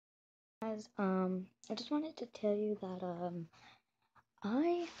guys, I just wanted to tell you that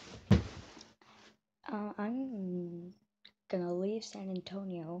I I'm gonna leave San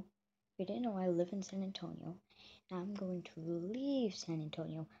Antonio. If you didn't know, I live in San Antonio, and I'm going to leave San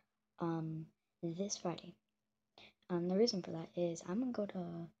Antonio this Friday. The reason for that is I'm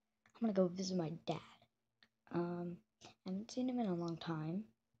gonna go visit my dad. I haven't seen him in a long time.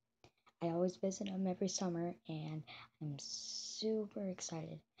 I always visit him every summer, and I'm super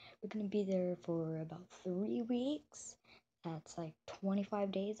excited. We're gonna be there for about 3 weeks. That's like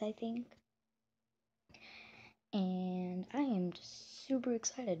 25 days, I think. And I am just super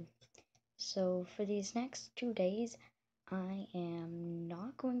excited. So, for these next 2 days, I am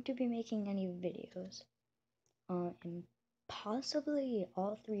not going to be making any videos. And possibly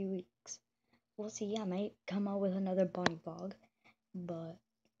all 3 weeks. We'll see. I might come out with another Bonnie vlog, but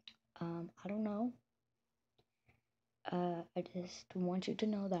I don't know. I just want you to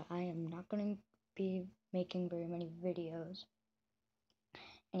know that I am not going to be making very many videos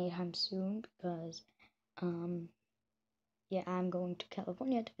anytime soon because, yeah, I'm going to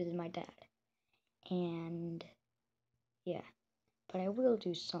California to visit my dad. And, yeah, but I will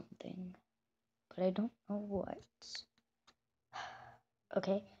do something, but I don't know what.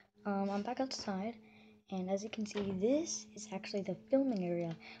 Okay, I'm back outside, and as you can see, this is actually the filming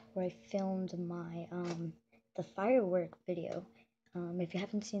area where I filmed my, the firework video. If you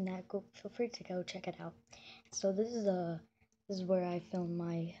haven't seen that, feel free to go check it out. So this is where I filmed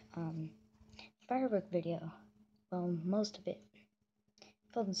my, firework video. Well, most of it.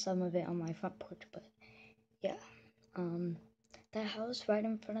 Filmed some of it on my front porch, but, yeah. That house right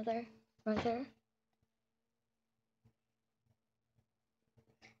in front of there, right there,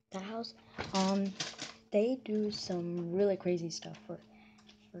 that house, they do some really crazy stuff for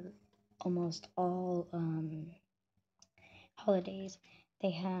almost all, holidays.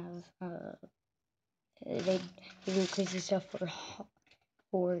 They have, they do crazy stuff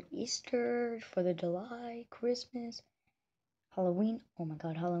for Easter, 4th of July, Christmas, Halloween. Oh my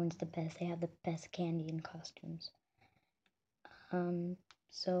god, Halloween's the best. They have the best candy and costumes.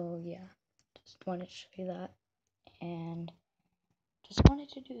 So yeah, just wanted to show you that, and just wanted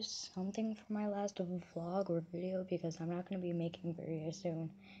to do something for my last vlog or video because I'm not going to be making very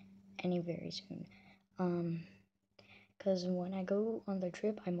soon. Because when I go on the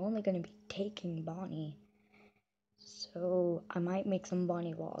trip, I'm only going to be taking Bonnie. So I might make some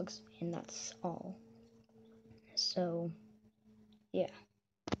Bonnie vlogs, and that's all. So, yeah.